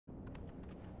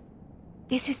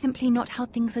This is simply not how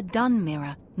things are done,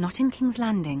 Mira. Not in King's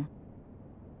Landing.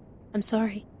 I'm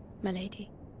sorry, my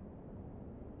lady.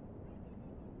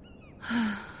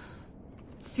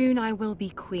 Soon I will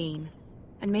be queen,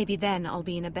 and maybe then I'll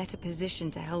be in a better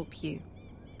position to help you.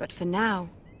 But for now,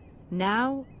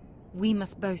 we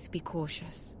must both be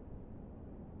cautious.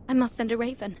 I must send a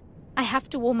raven. I have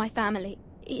to warn my family.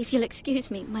 If you'll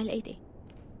excuse me, my lady.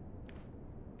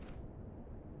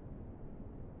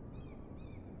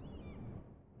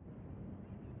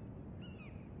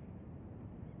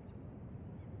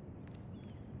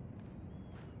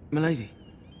 Milady.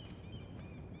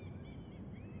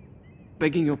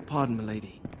 Begging your pardon,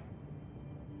 milady.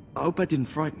 I hope I didn't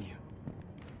frighten you.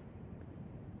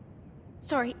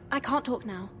 Sorry, I can't talk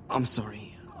now. I'm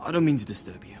sorry. I don't mean to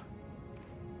disturb you.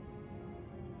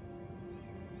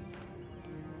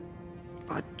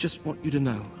 I just want you to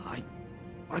know,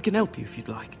 I can help you if you'd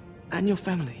like. And your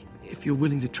family, if you're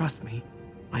willing to trust me.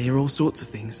 I hear all sorts of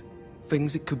things.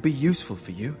 Things that could be useful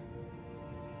for you.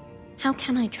 How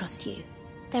can I trust you?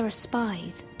 There are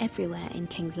spies everywhere in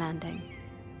King's Landing.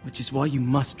 Which is why you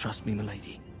must trust me,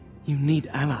 milady. You need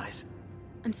allies.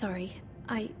 I'm sorry.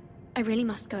 I really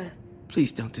must go.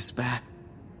 Please don't despair.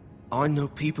 I know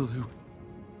people who...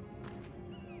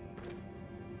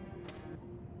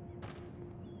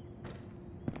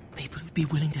 People who'd be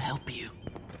willing to help you.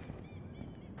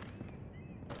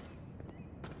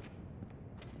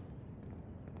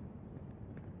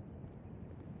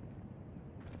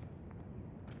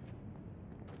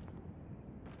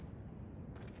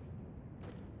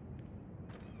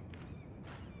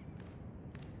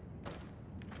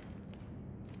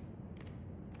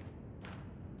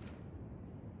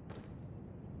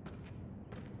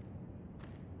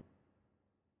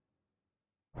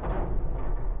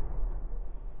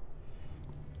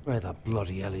 Where the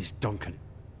bloody hell is Duncan?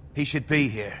 He should be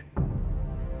here.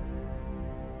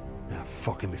 Ah,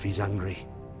 fuck him if he's angry.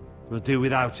 We'll do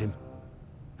without him.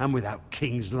 And without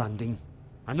King's Landing.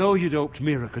 I know you'd hoped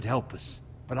Mira could help us,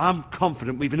 but I'm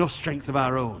confident we've enough strength of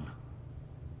our own.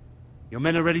 Your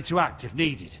men are ready to act if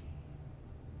needed.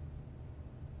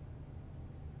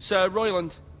 Sir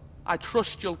Royland, I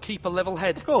trust you'll keep a level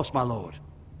head. Of course, my lord.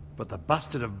 But the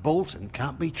bastard of Bolton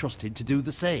can't be trusted to do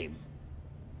the same.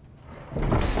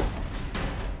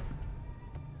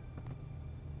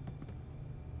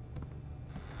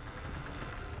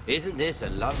 Isn't this a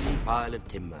lovely pile of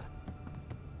timber?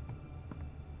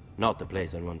 Not the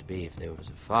place I'd want to be if there was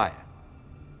a fire.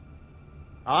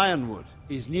 Ironwood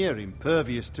is near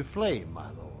impervious to flame, my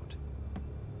lord.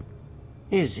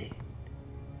 Is it?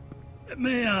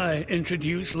 May I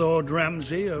introduce Lord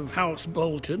Ramsay of House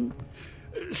Bolton,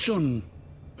 son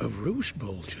of Roose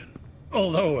Bolton?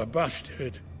 Although a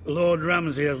bastard, Lord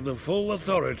Ramsay has the full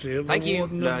authority of the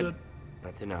Warden of the...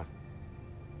 That's enough.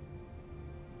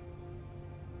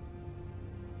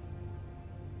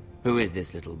 Who is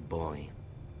this little boy?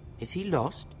 Is he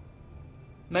lost?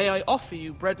 May I offer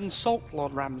you bread and salt,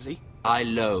 Lord Ramsay? I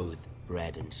loathe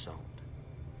bread and salt.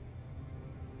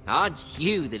 Aren't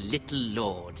you the little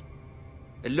lord?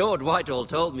 Lord Whitehall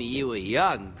told me you were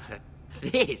young, but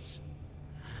this...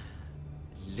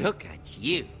 Look at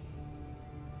you.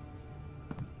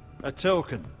 A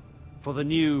token for the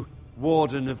new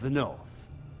Warden of the North.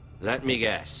 Let me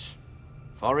guess.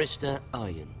 Forrester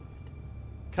Ironwood.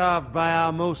 Carved by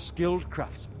our most skilled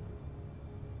craftsmen.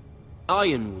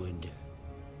 Ironwood.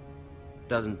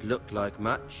 Doesn't look like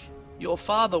much. Your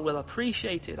father will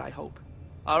appreciate it, I hope.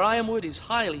 Our ironwood is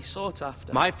highly sought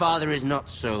after. My father is not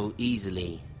so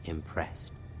easily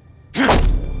impressed.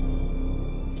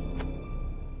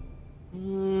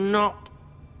 Not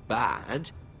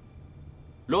bad.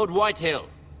 Lord Whitehill,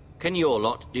 can your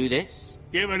lot do this?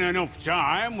 Given enough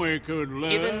time, we could learn...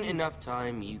 Given enough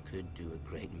time, you could do a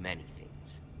great many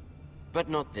things. But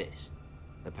not this,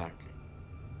 apparently.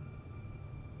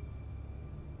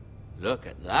 Look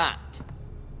at that.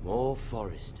 More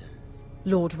foresters.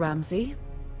 Lord Ramsay?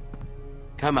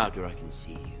 Come out where I can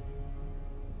see you.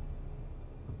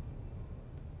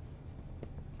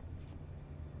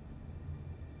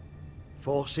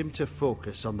 Force him to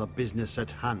focus on the business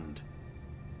at hand.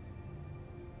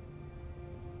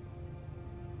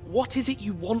 What is it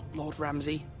you want, Lord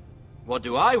Ramsay? What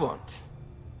do I want?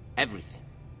 Everything.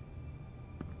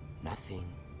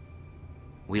 Nothing.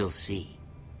 We'll see.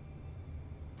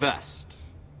 First,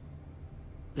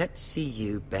 let's see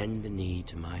you bend the knee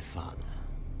to my father,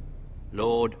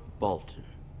 Lord Bolton,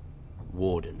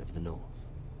 Warden of the North.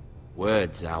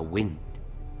 Words are wind.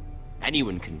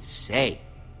 Anyone can say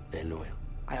they're loyal.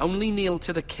 I only kneel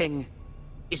to the king.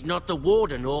 Is not the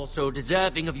Warden also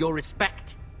deserving of your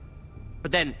respect?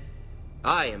 But then,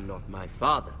 I am not my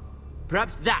father.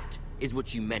 Perhaps that is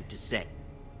what you meant to say.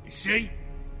 You see?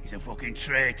 He's a fucking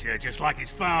traitor, just like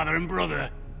his father and brother.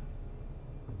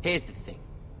 Here's the thing.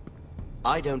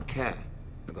 I don't care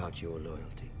about your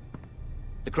loyalty.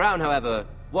 The Crown, however,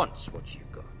 wants what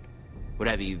you've got.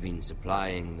 Whatever you've been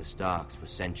supplying the Starks for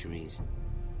centuries.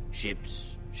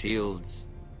 Ships, shields,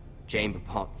 chamber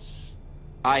pots.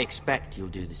 I expect you'll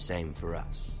do the same for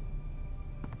us.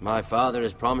 My father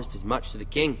has promised as much to the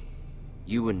king.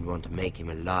 You wouldn't want to make him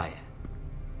a liar,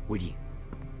 would you?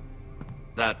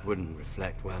 That wouldn't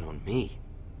reflect well on me.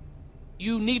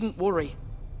 You needn't worry.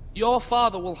 Your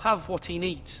father will have what he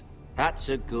needs. That's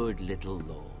a good little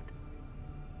lord.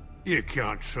 You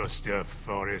can't trust her,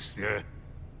 Forrester.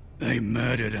 They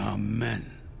murdered our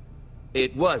men.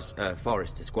 It was a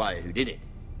Forrester squire who did it.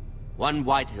 One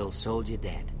Whitehill soldier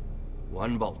dead.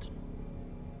 One Bolton.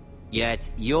 Yet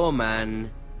your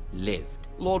man lived.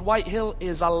 Lord Whitehill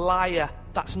is a liar.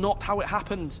 That's not how it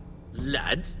happened.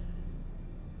 Lad?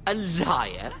 A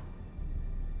liar?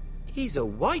 He's a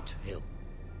Whitehill.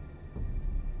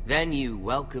 Then you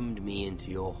welcomed me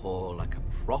into your hall like a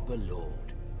proper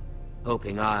lord,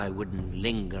 hoping I wouldn't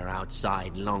linger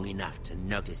outside long enough to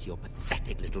notice your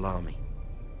pathetic little army.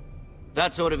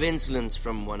 That sort of insolence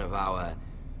from one of our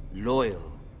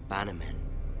loyal bannermen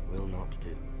will not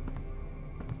do.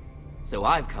 So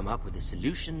I've come up with a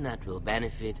solution that will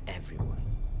benefit everyone.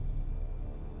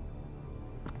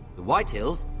 The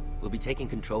Whitehills will be taking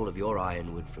control of your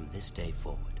Ironwood from this day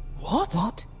forward. What?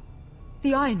 What?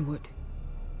 The Ironwood?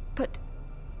 But...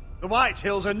 The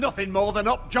Whitehills are nothing more than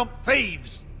up-jump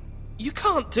thieves! You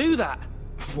can't do that.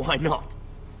 Why not?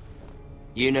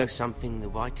 You know something the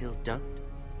Whitehills don't?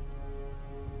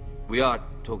 We are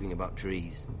talking about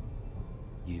trees.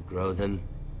 You grow them,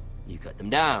 you cut them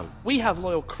down. We have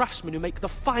loyal craftsmen who make the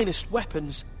finest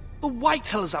weapons. The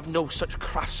Whitehills have no such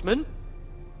craftsmen.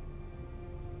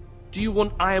 Do you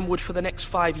want Ironwood for the next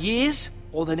 5 years,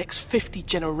 or the next 50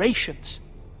 generations?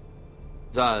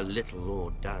 The little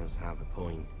lord does have a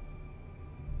point.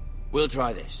 We'll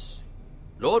try this.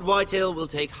 Lord Whitehill will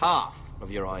take half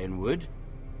of your Ironwood,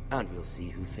 and we'll see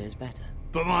who fares better.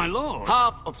 But my lord...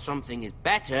 Half of something is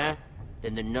better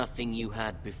than the nothing you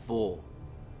had before.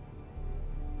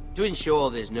 To ensure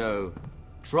there's no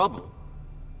trouble,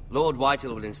 Lord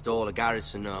Whitehill will install a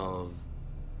garrison of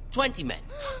 20 men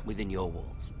within your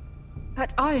walls.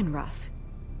 at Ironrath,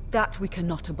 that we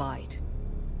cannot abide.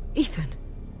 Ethan.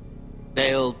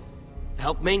 They'll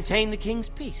help maintain the king's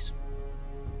peace.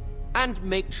 And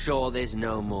make sure there's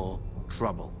no more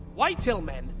trouble. Whitehill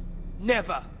men?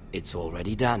 Never. It's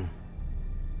already done.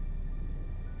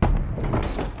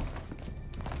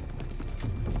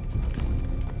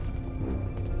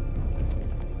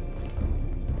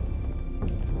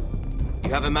 You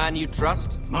have a man you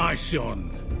trust? My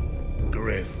son,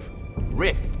 Griff.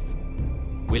 Griff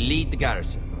will lead the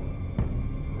garrison.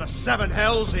 The seven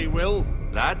hells he will.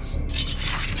 Lads,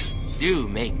 do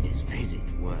make this visit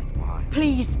worthwhile.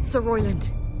 Please, Sir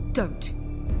Royland, don't.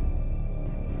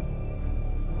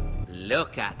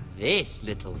 Look at this,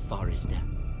 little Forrester.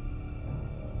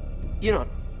 You're not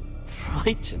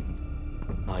frightened,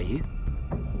 are you?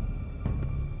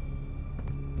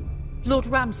 Lord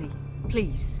Ramsay,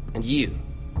 please. And you?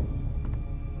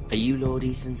 Are you Lord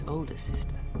Ethan's older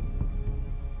sister?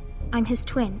 I'm his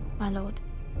twin, my lord.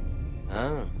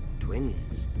 Ah, twins.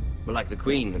 Well, like the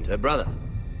Queen and her brother.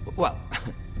 Well,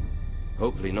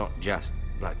 hopefully not just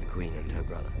like the Queen and her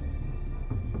brother.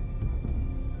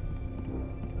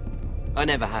 I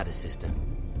never had a sister.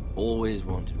 Always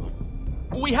wanted one.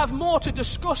 We have more to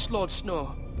discuss, Lord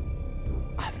Snow.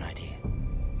 I have an idea.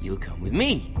 You'll come with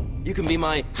me. You can be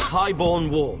my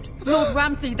highborn ward. Lord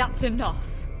Ramsay, that's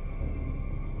enough.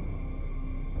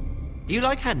 Do you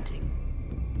like hunting?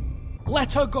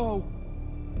 Let her go.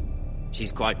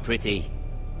 She's quite pretty,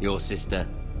 your sister.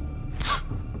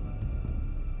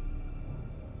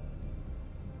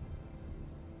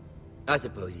 I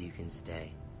suppose you can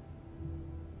stay.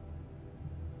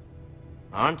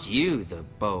 Aren't you the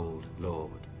bold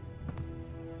lord?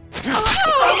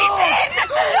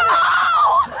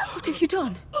 What have you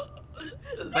done?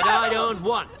 But I don't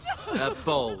want a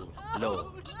bold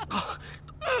lord.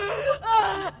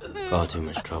 Far too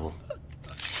much trouble.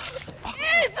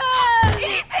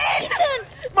 Ethan!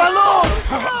 My lord!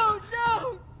 Oh,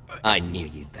 no! I knew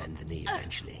you'd bend the knee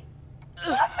eventually.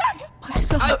 My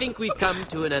son. I think we've come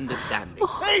to an understanding.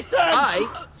 Ethan!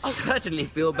 I certainly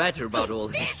feel better about all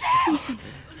this.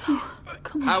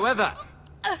 Come on. However,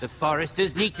 the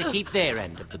Foresters need to keep their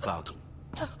end of the bargain.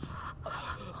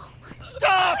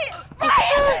 Stop!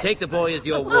 Take the boy as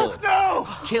your ward. No!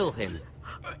 Kill him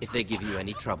if they give you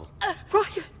any trouble.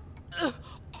 Brian!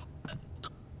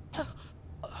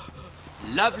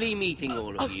 Lovely meeting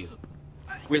all of you.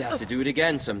 We'll have to do it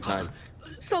again sometime.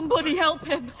 Somebody help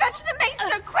him! Fetch the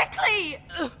maester, quickly!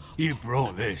 You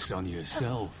brought this on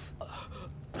yourself.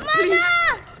 Mother!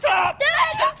 Stop! Don't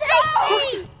let him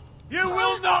take me! You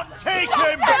will not take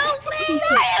him! Help me!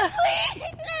 Ryan,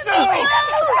 please! No!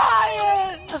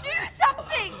 Ryan! Do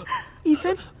something!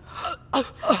 Ethan? My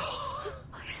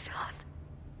son.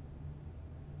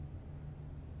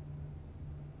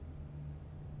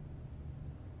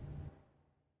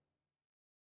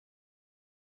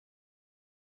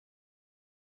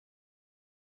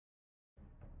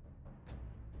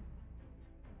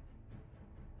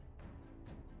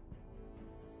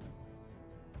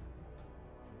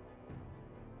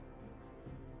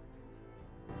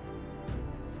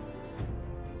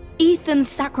 Ethan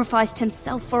sacrificed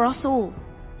himself for us all.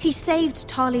 He saved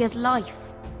Talia's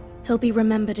life. He'll be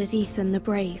remembered as Ethan the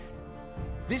Brave.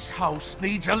 This house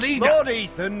needs a leader. Lord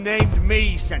Ethan named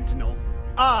me Sentinel.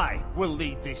 I will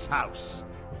lead this house.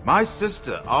 My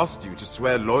sister asked you to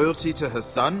swear loyalty to her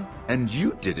son, and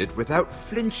you did it without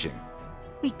flinching.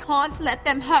 We can't let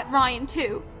them hurt Ryan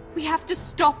too. We have to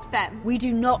stop them. We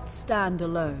do not stand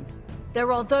alone.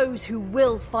 There are those who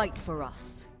will fight for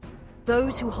us.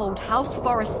 Those who hold House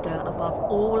Forrester above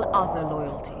all other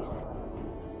loyalties.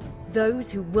 Those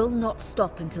who will not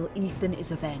stop until Ethan is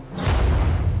avenged.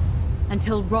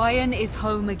 Until Ryan is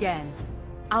home again,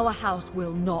 our house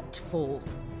will not fall.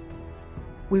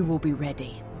 We will be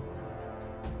ready.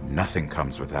 Nothing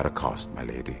comes without a cost, my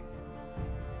lady.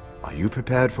 Are you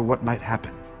prepared for what might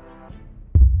happen?